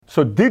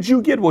So did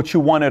you get what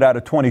you wanted out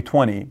of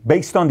 2020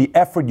 based on the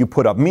effort you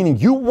put up? Meaning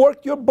you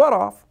worked your butt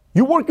off,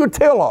 you worked your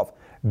tail off.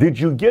 Did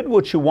you get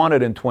what you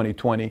wanted in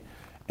 2020?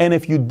 And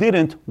if you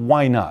didn't,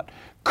 why not?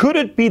 Could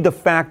it be the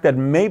fact that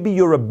maybe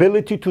your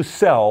ability to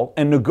sell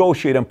and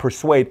negotiate and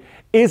persuade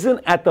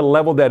isn't at the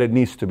level that it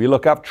needs to be?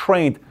 Look, I've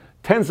trained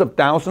tens of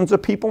thousands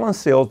of people in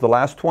sales the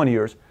last 20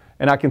 years,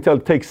 and I can tell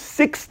it takes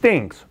six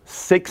things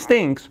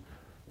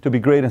to be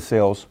great in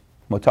sales.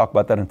 We'll talk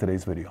about that in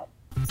today's video.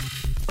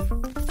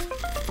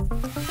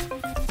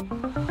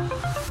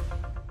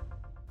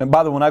 And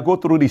by the way, when I go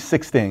through these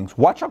 6 things,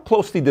 watch how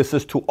closely this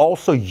is to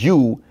also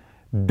you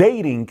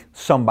dating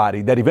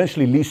somebody that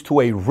eventually leads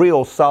to a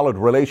real solid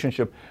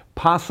relationship,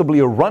 possibly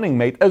a running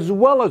mate, as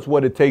well as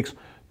what it takes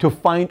to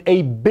find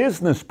a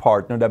business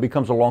partner that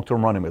becomes a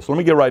long-term running mate. So let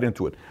me get right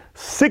into it.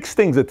 6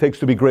 things it takes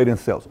to be great in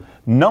sales.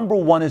 Number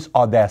 1 is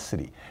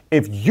audacity.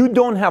 If you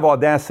don't have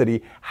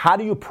audacity, how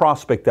do you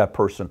prospect that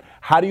person?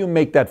 How do you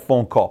make that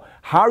phone call?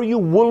 How are you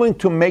willing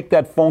to make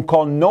that phone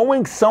call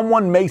knowing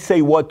someone may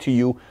say what to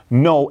you,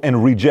 no,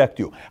 and reject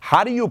you?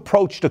 How do you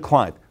approach the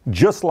client?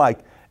 Just like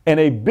in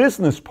a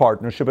business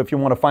partnership, if you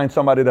want to find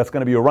somebody that's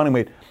going to be a running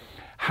mate,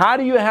 how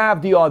do you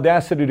have the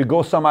audacity to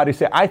go somebody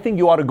say, I think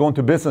you ought to go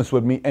into business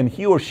with me, and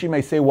he or she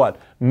may say what?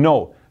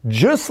 No.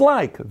 Just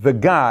like the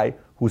guy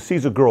who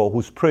sees a girl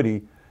who's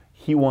pretty,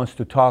 he wants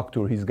to talk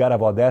to her. He's got to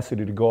have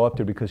audacity to go up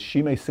there because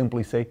she may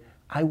simply say,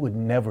 I would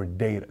never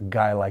date a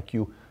guy like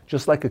you.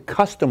 Just like a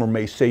customer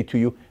may say to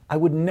you, I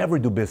would never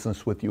do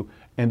business with you.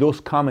 And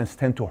those comments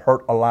tend to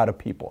hurt a lot of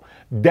people.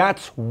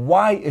 That's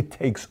why it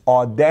takes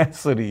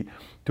audacity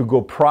to go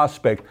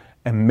prospect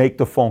and make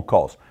the phone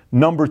calls.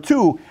 Number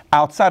 2,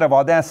 outside of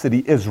audacity,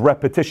 is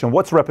repetition.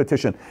 What's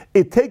repetition?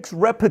 It takes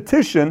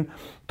repetition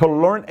to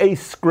learn a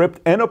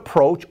script, an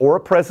approach, or a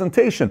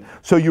presentation.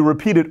 So you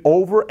repeat it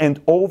over and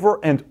over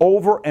and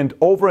over and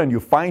over, and you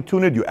fine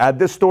tune it. You add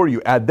this story,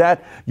 you add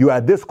that, you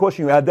add this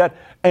question, you add that.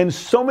 And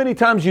so many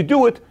times you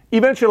do it,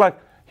 eventually you're like,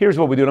 here's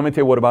what we do. Let me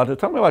tell you what about it.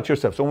 Tell me about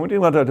yourself. So when we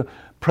do about that,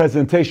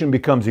 presentation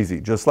becomes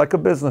easy. Just like a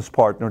business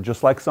partner,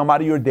 just like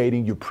somebody you're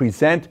dating, you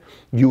present,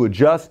 you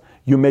adjust,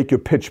 you make your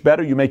pitch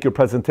better, you make your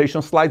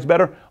presentation slides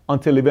better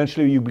until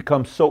eventually you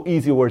become so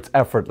easy where it's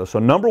effortless. So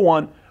number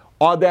 1,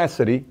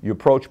 audacity, you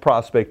approach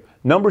prospect.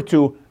 Number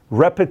 2,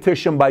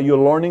 repetition by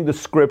you learning the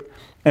script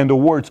and the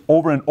words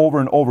over and over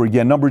and over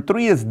again. Number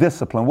 3 is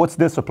discipline. What's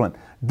discipline?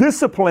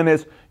 Discipline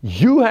is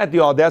you had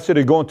the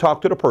audacity to go and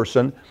talk to the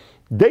person.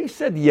 They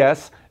said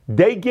yes.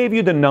 They gave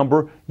you the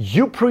number.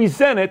 You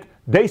present it.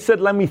 They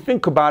said, let me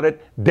think about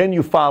it. Then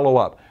you follow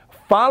up.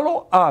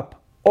 Follow up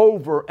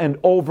over and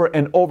over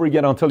and over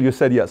again until you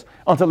said yes,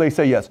 until they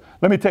say yes.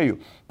 Let me tell you,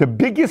 the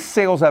biggest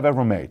sales I've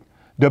ever made,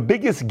 the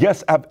biggest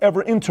guests I've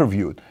ever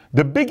interviewed,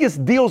 the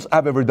biggest deals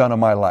I've ever done in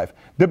my life,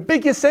 the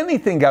biggest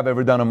anything I've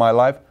ever done in my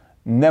life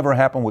never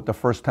happened with the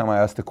first time I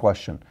asked the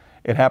question.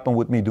 It happened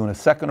with me doing a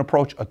second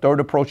approach, a third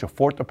approach, a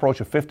fourth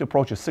approach, a fifth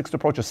approach, a sixth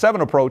approach, a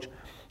seventh approach.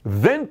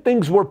 Then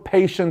things were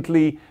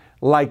patiently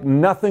like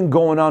nothing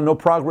going on, no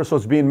progress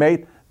was being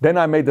made. Then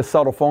I made the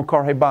subtle phone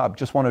call. Hey, Bob,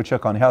 just wanted to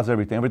check on you. How's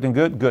everything? Everything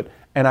good? Good.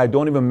 And I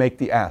don't even make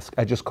the ask.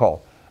 I just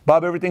call.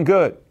 Bob, everything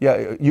good?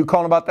 Yeah, you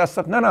calling about that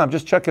stuff? No, I'm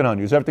just checking on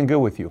you. Is everything good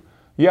with you?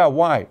 Yeah,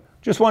 why?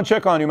 Just want to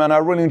check on you, man. I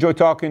really enjoy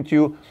talking to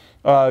you.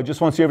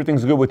 Just want to see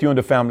everything's good with you and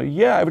the family.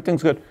 Yeah,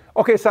 everything's good.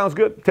 Okay, sounds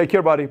good. Take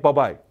care, buddy.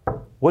 Bye-bye.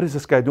 What is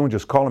this guy doing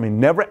just calling me?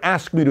 Never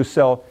ask me to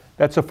sell.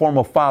 That's a form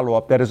of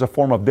follow-up. That is a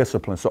form of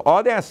discipline. So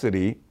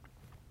audacity,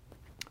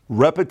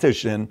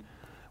 repetition,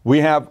 we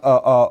have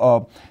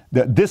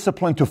the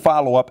discipline to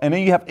follow up, and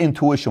then you have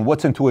intuition.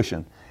 What's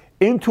intuition?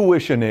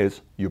 Intuition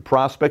is you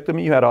prospected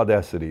me, you had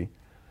audacity.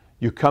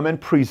 You come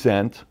and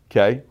present,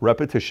 okay,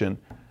 repetition.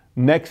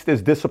 Next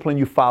is discipline,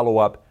 you follow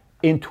up.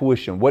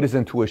 Intuition. What is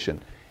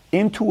intuition?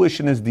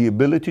 Intuition is the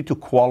ability to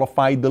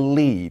qualify the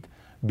lead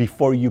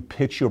before you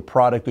pitch your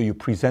product or you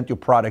present your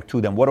product to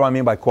them. What do I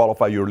mean by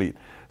qualify your lead?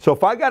 So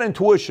if I got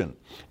intuition,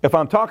 if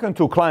I'm talking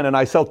to a client and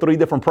I sell 3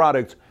 different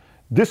products,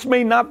 this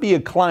may not be a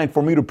client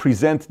for me to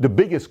present the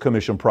biggest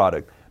commission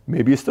product.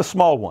 Maybe it's the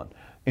small one.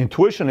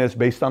 Intuition is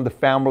based on the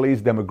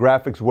families,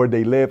 demographics, where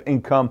they live,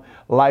 income,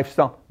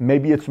 lifestyle.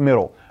 Maybe it's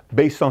middle.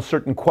 Based on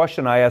certain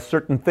question, I asked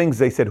certain things.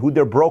 They said who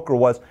their broker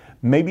was.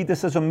 Maybe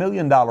this is $1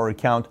 million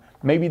account.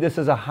 Maybe this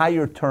is a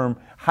higher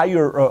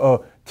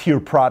tier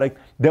product.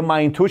 Then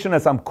my intuition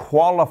is I'm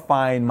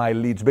qualifying my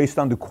leads based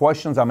on the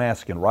questions I'm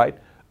asking, right?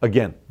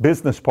 Again,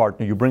 business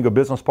partner. You bring a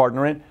business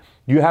partner in.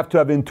 You have to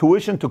have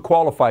intuition to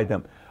qualify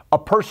them. A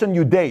person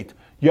you date,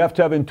 you have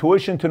to have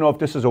intuition to know if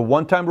this is a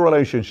one-time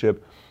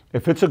relationship,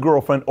 if it's a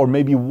girlfriend, or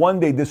maybe one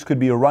day this could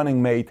be a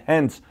running mate,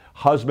 hence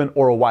husband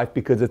or a wife,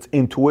 because it's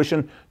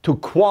intuition to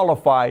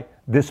qualify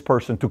this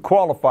person, to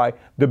qualify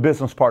the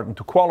business partner,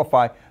 to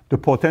qualify the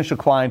potential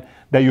client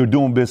that you're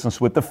doing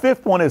business with. The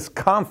 5th one is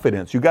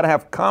confidence. You got to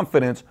have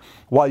confidence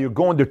while you're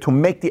going there to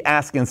make the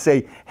ask and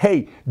say,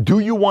 hey, do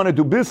you want to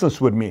do business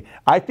with me?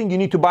 I think you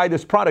need to buy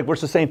this product,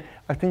 versus saying,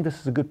 I think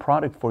this is a good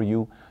product for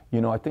you. You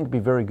know, I think it'd be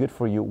very good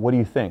for you. What do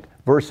you think?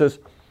 Versus,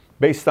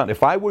 based on,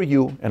 if I were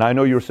you, and I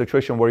know your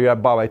situation where you're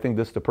at, Bob, I think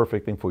this is the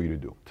perfect thing for you to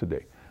do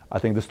today. I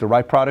think this is the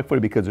right product for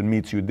you because it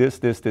meets you this.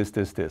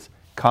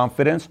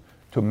 Confidence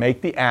to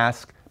make the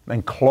ask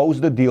and close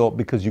the deal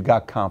because you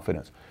got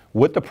confidence.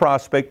 With the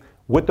prospect,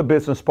 with the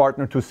business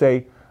partner to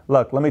say,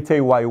 look, let me tell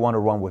you why you want to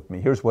run with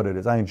me. Here's what it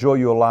is. I enjoy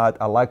you a lot.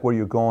 I like where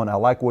you're going. I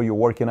like where you're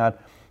working at.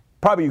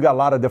 Probably you got a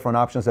lot of different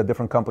options at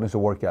different companies to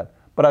work at.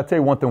 But I'll tell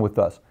you one thing with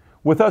us.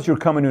 With us, you're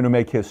coming in to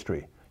make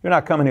history. You're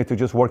not coming here to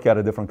just work at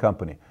a different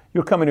company.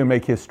 You're coming here to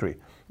make history.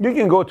 You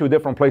can go to a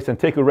different place and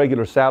take a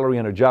regular salary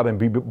and a job and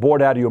be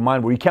bored out of your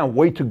mind where you can't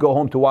wait to go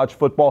home to watch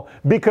football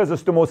because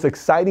it's the most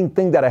exciting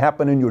thing that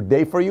happened in your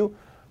day for you.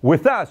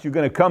 With us, you're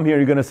going to come here,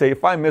 you're going to say,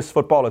 if I miss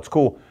football, it's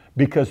cool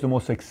because the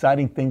most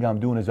exciting thing I'm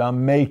doing is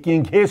I'm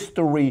making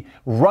history,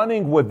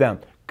 running with them.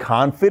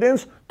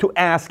 Confidence to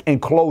ask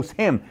and close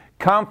him.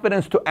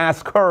 Confidence to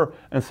ask her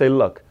and say,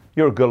 look,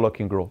 you're a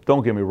good-looking girl.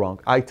 Don't get me wrong.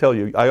 I tell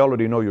you, I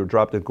already know you're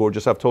drop-dead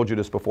gorgeous. I've told you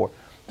this before.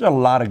 There's a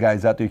lot of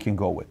guys out there you can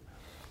go with.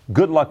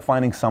 Good luck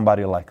finding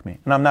somebody like me.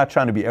 And I'm not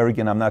trying to be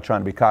arrogant. I'm not trying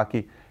to be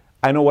cocky.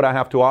 I know what I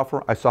have to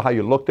offer. I saw how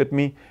you looked at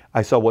me.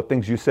 I saw what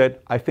things you said.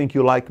 I think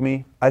you like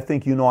me. I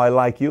think you know I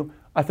like you.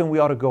 I think we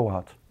ought to go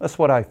out. That's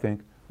what I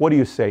think. What do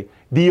you say?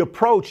 The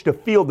approach to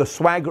feel the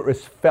swagger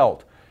is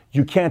felt.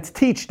 You can't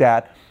teach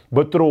that,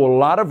 but through a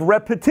lot of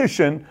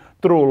repetition,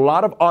 through a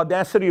lot of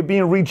audacity of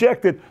being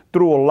rejected,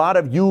 through a lot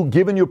of you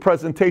giving your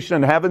presentation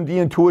and having the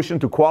intuition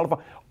to qualify,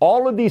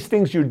 all of these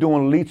things you're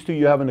doing leads to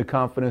you having the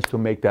confidence to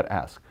make that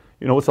ask.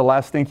 You know what's the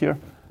last thing here?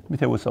 Let me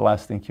tell you what's the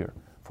last thing here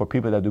for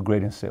people that do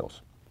great in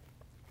sales.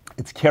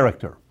 It's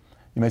character.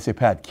 You may say,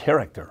 Pat,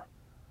 character.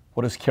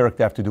 What does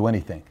character have to do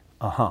anything?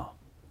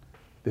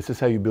 This is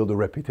how you build a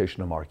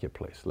reputation in the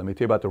marketplace. Let me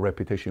tell you about the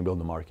reputation you build in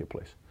the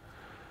marketplace.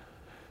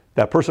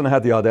 That person that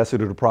had the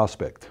audacity to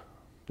prospect,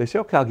 they say,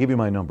 okay, I'll give you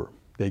my number.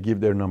 They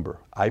give their number.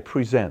 I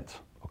present,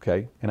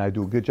 okay, and I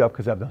do a good job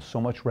because I've done so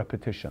much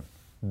repetition.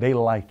 They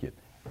like it.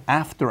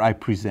 After I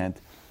present,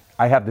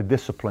 I have the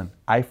discipline.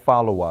 I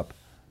follow up.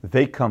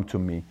 They come to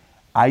me.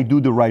 I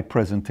do the right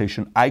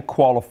presentation. I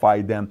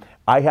qualify them.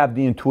 I have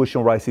the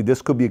intuition where I see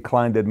this could be a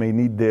client that may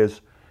need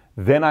this.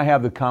 Then I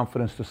have the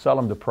confidence to sell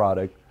them the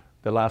product.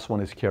 The last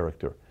one is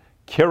character.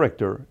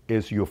 Character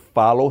is you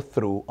follow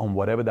through on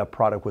whatever that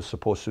product was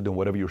supposed to do,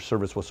 whatever your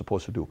service was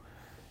supposed to do.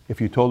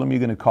 If you told them you're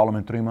going to call them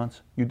in 3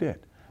 months, you did.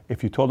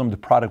 If you told them the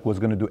product was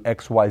going to do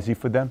X, Y, Z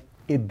for them,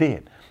 it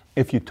did.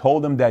 If you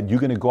told them that you're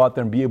going to go out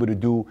there and be able to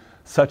do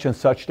such and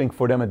such thing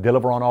for them and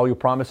deliver on all your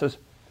promises,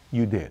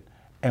 you did.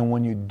 And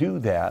when you do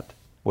that,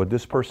 what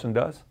this person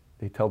does,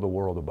 they tell the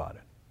world about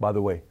it. By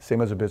the way, same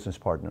as a business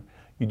partner.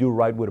 You do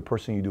right with a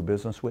person you do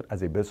business with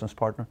as a business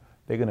partner,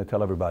 they're going to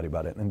tell everybody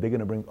about it. And they're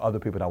going to bring other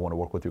people that want to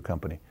work with your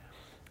company.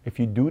 If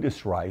you do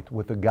this right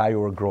with a guy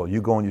or a girl,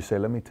 you go and you say,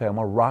 let me tell you, I'm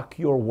going to rock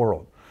your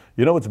world.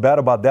 You know what's bad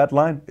about that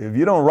line? If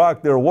you don't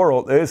rock their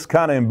world, it's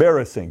kind of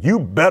embarrassing. You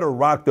better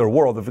rock their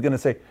world. If you're going to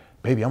say,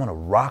 baby, I'm going to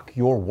rock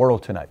your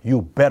world tonight,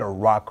 you better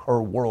rock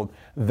her world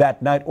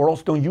that night, or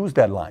else don't use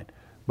that line.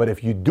 But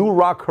if you do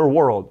rock her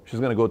world, she's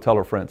going to go tell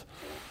her friends,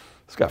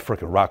 this guy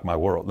freaking rocked my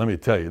world. Let me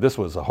tell you, this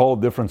was a whole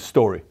different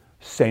story.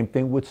 Same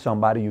thing with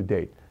somebody you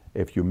date.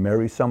 If you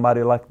marry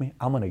somebody like me,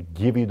 I'm going to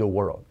give you the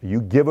world.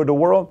 You give her the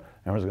world,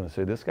 and everyone's going to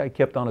say, this guy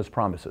kept on his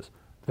promises.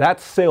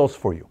 That's sales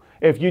for you.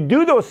 If you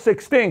do those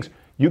 6 things,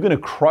 you're going to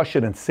crush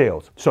it in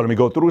sales. So let me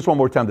go through this one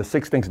more time. The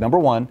 6 things. Number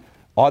 1,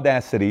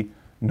 audacity.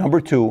 Number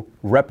 2,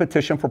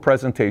 repetition for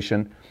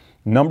presentation.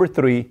 Number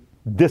 3,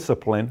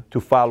 discipline to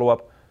follow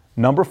up.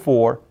 Number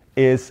 4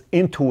 is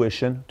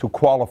intuition to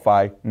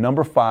qualify.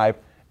 Number 5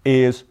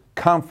 is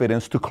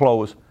confidence to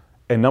close.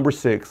 And number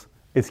 6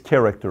 is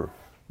character.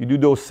 You do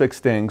those 6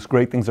 things,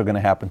 great things are going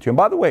to happen to you. And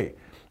by the way,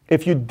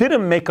 if you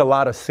didn't make a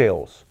lot of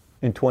sales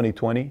in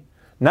 2020,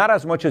 not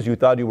as much as you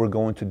thought you were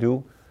going to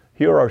do,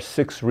 here are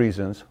 6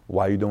 reasons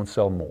why you don't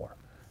sell more.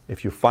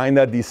 If you find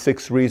out these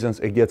 6 reasons,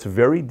 it gets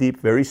very deep,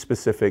 very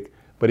specific,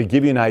 but it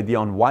gives you an idea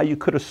on why you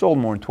could have sold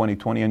more in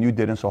 2020 and you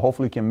didn't. So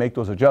hopefully you can make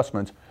those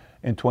adjustments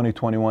in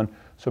 2021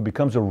 so it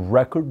becomes a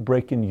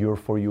record-breaking year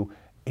for you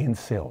in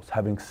sales.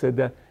 Having said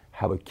that,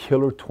 have a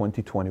killer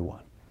 2021.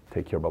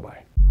 Take care.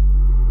 Bye-bye.